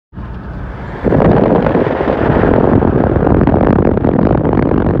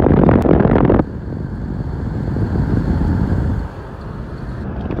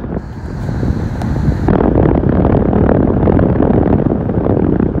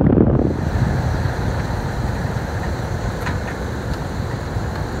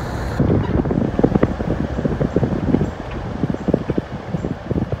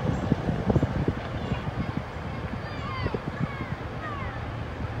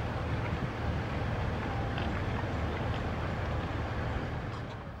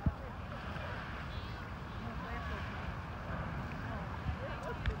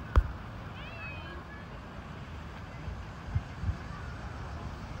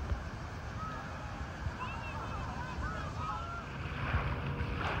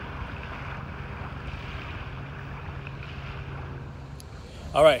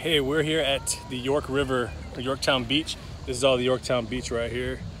All right, hey, we're here at the York River, Yorktown.Beach. This is all the Yorktown.Beach right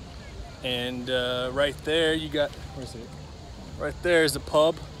here. And right there you got, where's it? Right there is the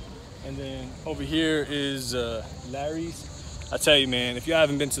pub. And then over here is Larry's. I tell you, man, if you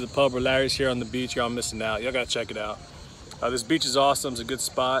haven't been to the pub or Larry's here on the beach, y'all missing out. Y'all gotta check it out. This beach is awesome, it's a good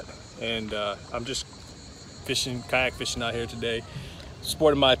spot. And I'm just fishing, kayak fishing out here today.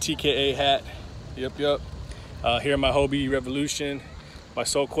 Sporting my TKA hat, yep. Here in my Hobie Revolution. My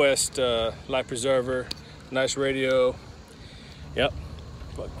SoulQuest life preserver, nice radio. Yep.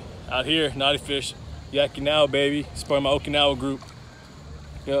 But out here, Nauti.Fish, Yakinawa baby. Supporting my Okinawa group.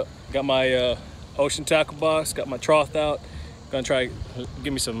 Yep. Got my ocean tackle box. Got my trough out. Gonna try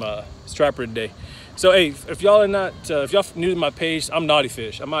give me some striper today. So hey, if y'all are not, if y'all new to my page, I'm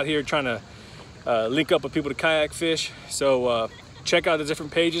Nauti.Fish. I'm out here trying to link up with people to kayak fish. So check out the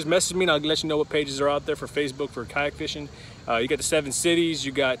different pages. Message me and I'll let you know what pages are out there for Facebook for kayak fishing. You got the 7 cities,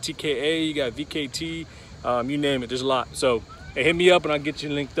 you got TKA, you got VKT, you name it, there's a lot. So hey, hit me up and I'll get you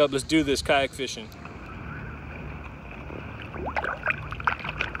linked up. Let's do this kayak fishing.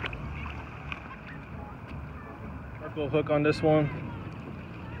 Purple hook on this one.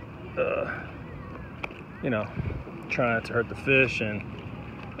 You know, trying not to hurt the fish, and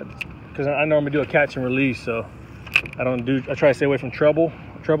because I normally do a catch and release, so I try to stay away from treble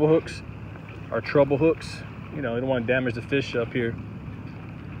hooks. You know, you don't want to damage the fish up here.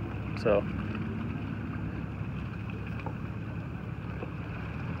 So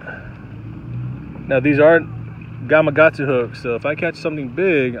now these are Gamakatsu hooks, so if I catch something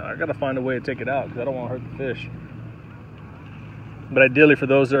big, I gotta find a way to take it out because I don't want to hurt the fish. But ideally, for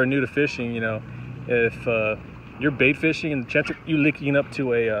those that are new to fishing, you know, if you're bait fishing and the chance of you linking up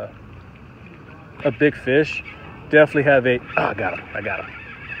to a big fish, definitely have a I got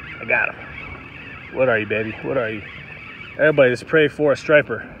him. What are you, baby? What are you? Everybody, let's pray for a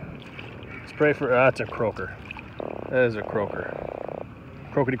striper. Let's pray for that's a croaker. That is a croaker.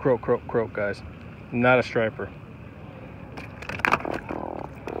 Croakety croak, guys. Not a striper.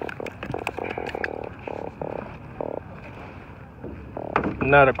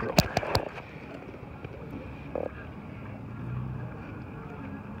 Not a croaker.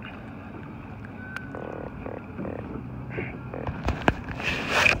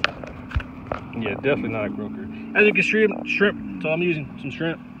 Yeah, definitely not a croaker. As you can shrimp. So I'm using some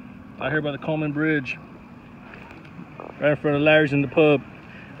shrimp out here by the Coleman Bridge, right in front of Larry's in the pub.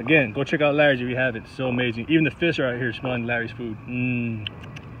 Again, go check out Larry's if you haven't. It's so amazing. Even the fish are out here smelling Larry's food.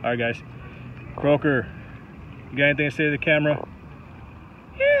 All right, guys. Croaker, you got anything to say to the camera?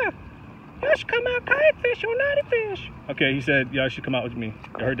 Yeah, y'all should come out kayak fish on Nauti.Fish. Okay, he said y'all should come out with me.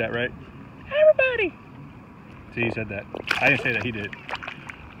 You heard that, right? Everybody. See, he said that. I didn't say that. He did.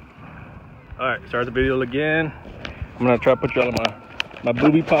 All right, start the video again. I'm gonna try to put y'all in my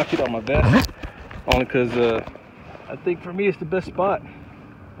booby pocket on my vest, only because I think for me it's the best spot.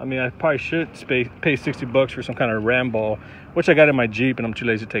 I mean, I probably should pay 60 bucks for some kind of ram ball, which I got in my Jeep and I'm too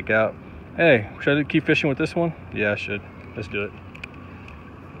lazy to take out. Hey, should I keep fishing with this one? Yeah, I should. Let's do it.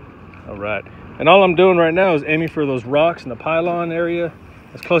 All right, and all I'm doing right now is aiming for those rocks in the pylon area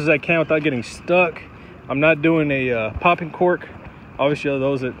as close as I can without getting stuck. I'm not doing a popping cork. Obviously,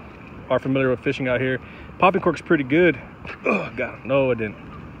 those that are familiar with fishing out here, popping cork's pretty good. Oh, got him. No, I didn't.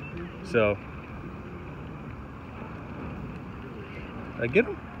 So, did I get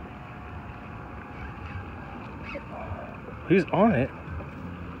him? He's on it.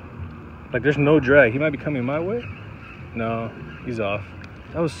 Like, there's no drag. He might be coming my way. No, he's off.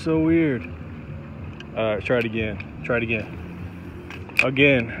 That was so weird. All right, try it again.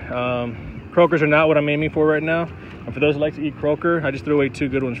 Again, croakers are not what I'm aiming for right now. And for those who like to eat croaker, I just threw away 2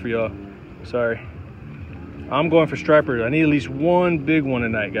 good ones for y'all. Sorry. I'm going for stripers. I need at least one big one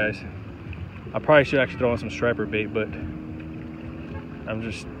tonight, guys. I probably should actually throw on some striper bait, but I'm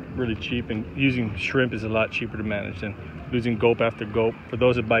just really cheap, and using shrimp is a lot cheaper to manage than losing gulp after gulp. For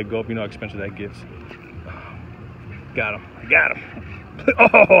those that buy gulp, you know how expensive that gets. Got him.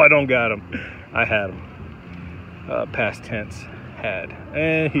 Oh, I don't got him. I had him. Past tense, had.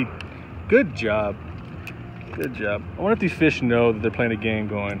 And good job. Good job. I wonder if these fish know that they're playing a game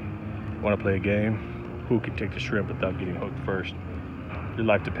going, want to play a game? Who can take the shrimp without getting hooked first? Your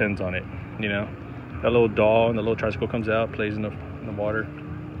life depends on it, you know? That little doll and the little tricycle comes out, plays in the water.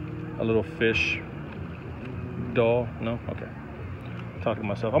 A little fish doll. No? Okay. I'm talking to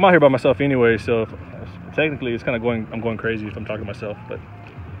myself. I'm out here by myself anyway, so technically it's kind of I'm going crazy if I'm talking to myself, but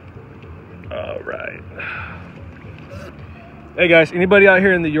all right. Hey guys, anybody out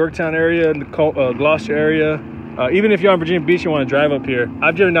here in the Yorktown area, in the Gloucester area, even if you're on Virginia Beach, you want to drive up here,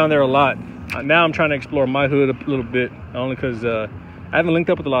 I've driven down there a lot. Now I'm trying to explore my hood a little bit, only because I haven't linked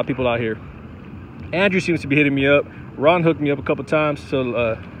up with a lot of people out here. Andrew seems to be hitting me up. Ron hooked me up a couple times.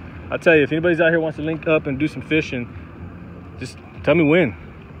 So I'll tell you, if anybody's out here wants to link up and do some fishing, just tell me when.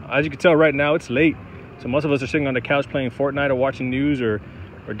 As you can tell right now, it's late. So most of us are sitting on the couch playing Fortnite or watching news or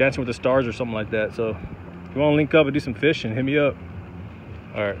Dancing with the Stars or something like that. So if you want to link up and do some fishing, hit me up.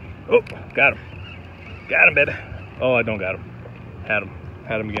 All right. Oh, got him. Got him, baby. Oh, I don't got him. Had him.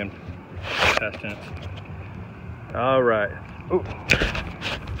 Had him again. Past tense. All right. Oh.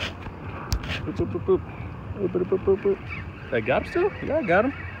 Boop, boop, boop, boop. Boop, boop, boop, boop, boop. I got him still? Yeah, I got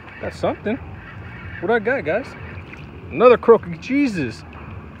him. Got something. What I got, guys? Another croaking. Jesus.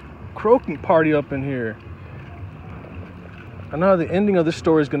 Croaking party up in here. I know how the ending of this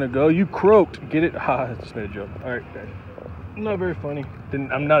story is gonna go. You croaked. Get it? Ha, I just made a joke. All right, guys. Not very funny.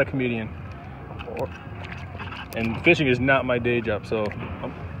 I'm not a comedian. And fishing is not my day job, so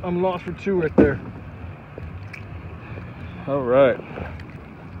I'm lost for two right there. All right.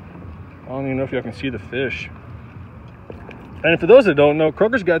 I don't even know if y'all can see the fish. And for those that don't know,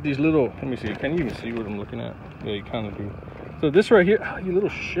 croaker's got these little, let me see, can you even see what I'm looking at? Yeah, you kind of do. So this right here, oh, you little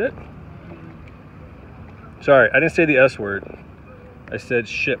shit. Sorry, I didn't say the S word. I said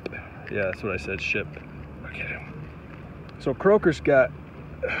ship. Yeah, that's what I said, ship. Okay. So croaker's got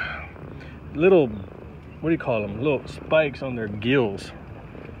little, what do you call them? Little spikes on their gills.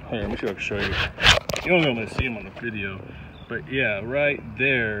 Here, let me see if I can show you. You don't know if to see them on the video, but yeah, right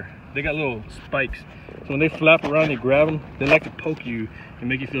there, they got little spikes. So when they flap around, you grab them, they like to poke you and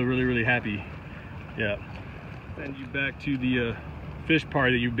make you feel really, really happy. Yeah. Send you back to the fish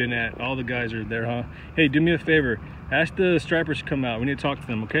party that you've been at. All the guys are there, huh? Hey, do me a favor. Ask the stripers to come out. We need to talk to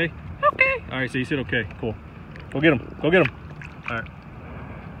them, okay? Okay. All right, so you said okay. Cool. Go get them. Go get them. All right.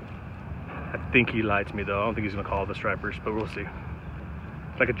 I think he lied to me, though. I don't think he's going to call the stripers, but we'll see.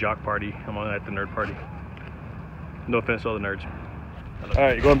 It's like a jock party. I'm on at the nerd party. No offense to all the nerds. All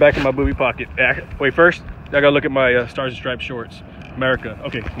right, going back in my booby pocket. Wait, first, I got to look at my Stars and Stripes shorts. America.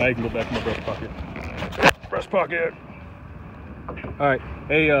 Okay, now you can go back in my breast pocket. Breast pocket. All right.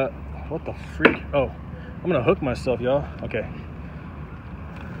 Hey, what the freak? Oh, I'm going to hook myself, y'all. Okay.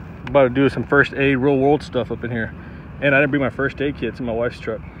 I'm about to do some first aid, real world stuff up in here. And I didn't bring my first aid kit to my wife's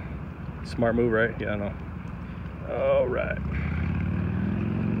truck. Smart move, right? Yeah, I know. All right.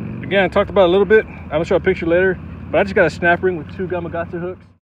 Again, I talked about it a little bit. I'm gonna show a picture later, but I just got a snap ring with 2 Gamakatsu hooks.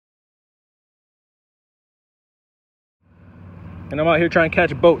 And I'm out here trying to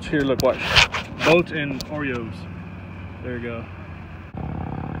catch boats. Here, look, watch. Boats and Oreos. There you go.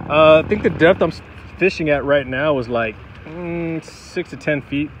 I think the depth I'm fishing at right now is like 6 to 10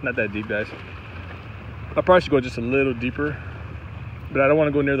 feet. Not that deep, guys. I probably should go just a little deeper, but I don't want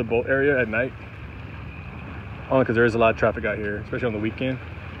to go near the boat area at night. Only because there is a lot of traffic out here, especially on the weekend.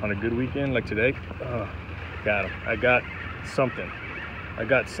 On a good weekend like today. Got him. I got something. I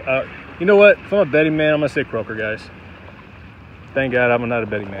got, you know what? If I'm a betting man, I'm going to say croaker, guys. Thank God I'm not a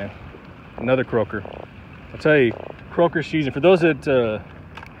betting man. Another croaker. I'll tell you, croaker season. For those that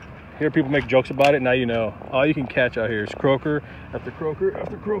hear people make jokes about it, now you know. All you can catch out here is croaker after croaker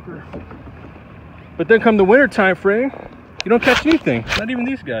after croaker. But then come the winter time frame, you don't catch anything. Not even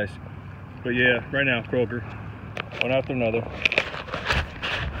these guys. But yeah, right now, croaker. One after another.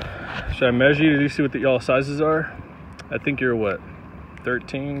 Should I measure you? Do you see what y'all sizes are? I think you're what?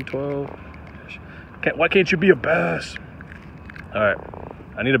 13, 12? Why can't you be a bass? All right,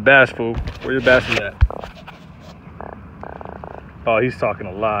 I need a bass, fool. Where your bass is at? Oh, he's talking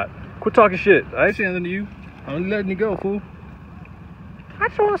a lot. Quit talking shit. I ain't saying nothing to you. I'm letting you go, fool. I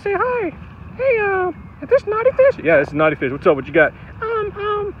just want to say hi. Hey, is this Nauti.Fish? Yeah, this is Nauti.Fish. What's up? What you got?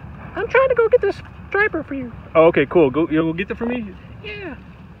 I'm trying to go get this striper for you. Oh, okay, cool. You'll go get that for me? Yeah.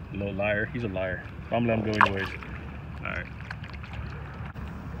 Little liar. He's a liar. I'm gonna let him go anyways. All right.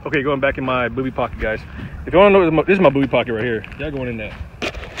 Okay, going back in my booby pocket, guys. If you want to know, this is my booby pocket right here. Y'all going in there.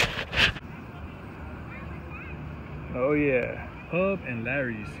 Oh yeah, Pub and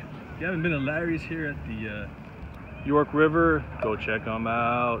Larry's. If you haven't been to Larry's here at the York River, go check them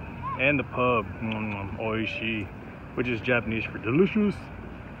out. And the pub, oishi, which is Japanese for delicious.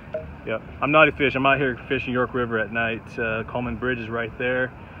 Yeah, I'm Nauti.Fish. I'm out here fishing York River at night. Coleman Bridge is right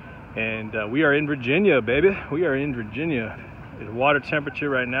there. And we are in Virginia, baby. We are in Virginia. The water temperature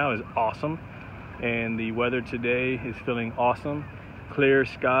right now is awesome. And the weather today is feeling awesome. Clear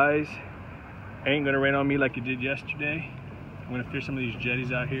skies. Ain't gonna rain on me like it did yesterday. I'm gonna fish some of these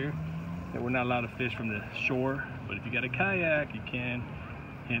jetties out here that we're not allowed to fish from the shore. But if you got a kayak, you can.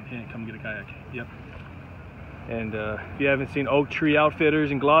 Hint, hint, come get a kayak. Yep. And if you haven't seen Oak Tree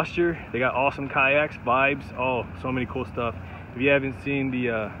Outfitters in Gloucester, they got awesome kayaks, vibes, oh, so many cool stuff. If you haven't seen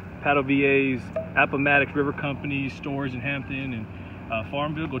the Paddle VA's Appomattox River Company stores in Hampton and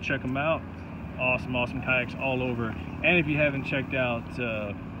Farmville. Go check them out. Awesome kayaks all over. And if you haven't checked out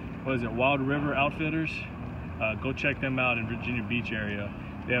what is it, Wild River Outfitters, go check them out in Virginia Beach area.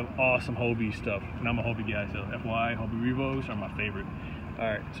 They have awesome Hobie stuff, and I'm a Hobie guy, so FYI, Hobie Revos are my favorite. All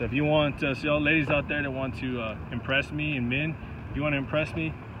right, so if you want, so y'all ladies out there that want to impress me, and men, if you want to impress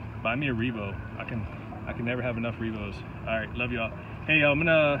me, buy me a Revo. I can never have enough Revos. All right, love y'all. Hey, I'm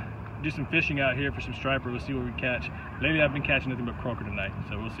gonna do some fishing out here for some striper. We'll see what we catch. Lately, I've been catching nothing but croaker tonight,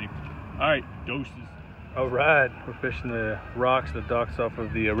 so we'll see. All right, doses. All right, we're fishing the rocks, the docks off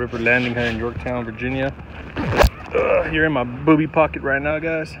of the river landing here in Yorktown, Virginia. You're in my booby pocket right now,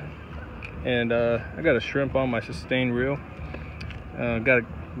 guys. And I got a shrimp on my sustain reel. Got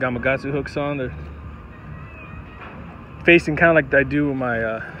Gamakatsu hooks on. They're facing kind of like I do with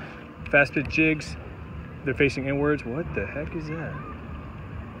my fast pitch jigs. They're facing inwards. What the heck is that?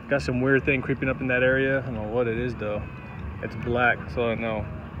 Got some weird thing creeping up in that area. I don't know what it is though. It's black, so I know.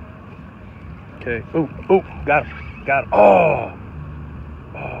 Okay. Oh, got him.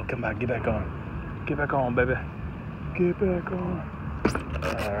 Oh, come back, get back on. Get back on, baby. Get back on.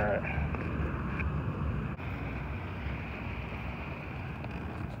 All right.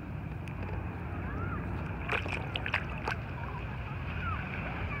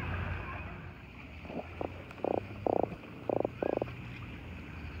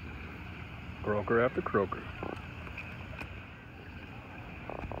 Croaker after croaker.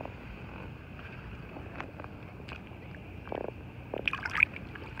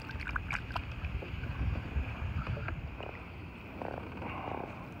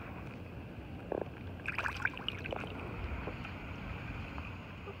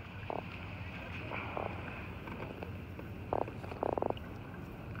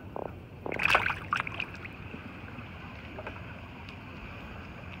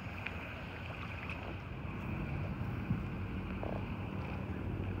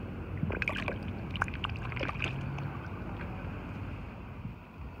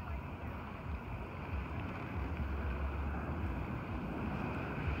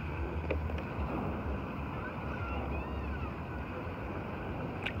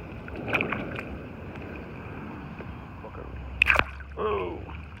 Oh,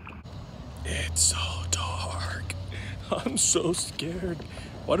 it's so dark. I'm so scared.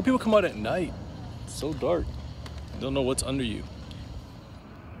 Why do people come out at night? It's so dark. You don't know what's under you.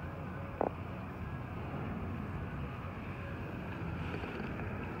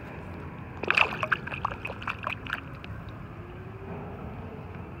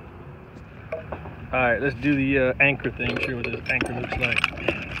 All right, let's do the anchor thing. Show you what this anchor looks like.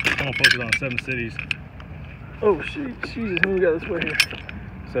 I'm gonna post it on 7 cities. Oh shit, Jesus, who we got this way here?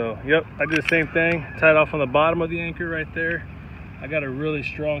 So, yep, I do the same thing. Tied off on the bottom of the anchor right there. I got a really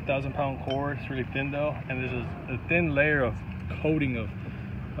strong 1,000-pound cord. It's really thin though, and there's a thin layer of coating of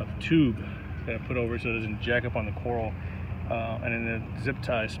tube that I put over it so it doesn't jack up on the coral. And then the zip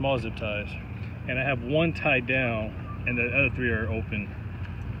ties, small zip ties. And I have one tied down, and the other 3 are open.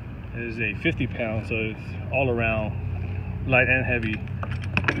 It is a 50-pound, so it's all around light and heavy.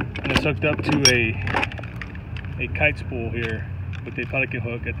 And it's hooked up to a kite spool here with a pelican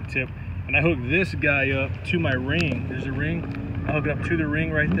hook at the tip. And I hooked this guy up to my ring. There's a ring. I hook it up to the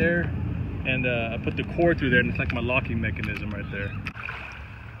ring right there. And I put the cord through there, and it's like my locking mechanism right there.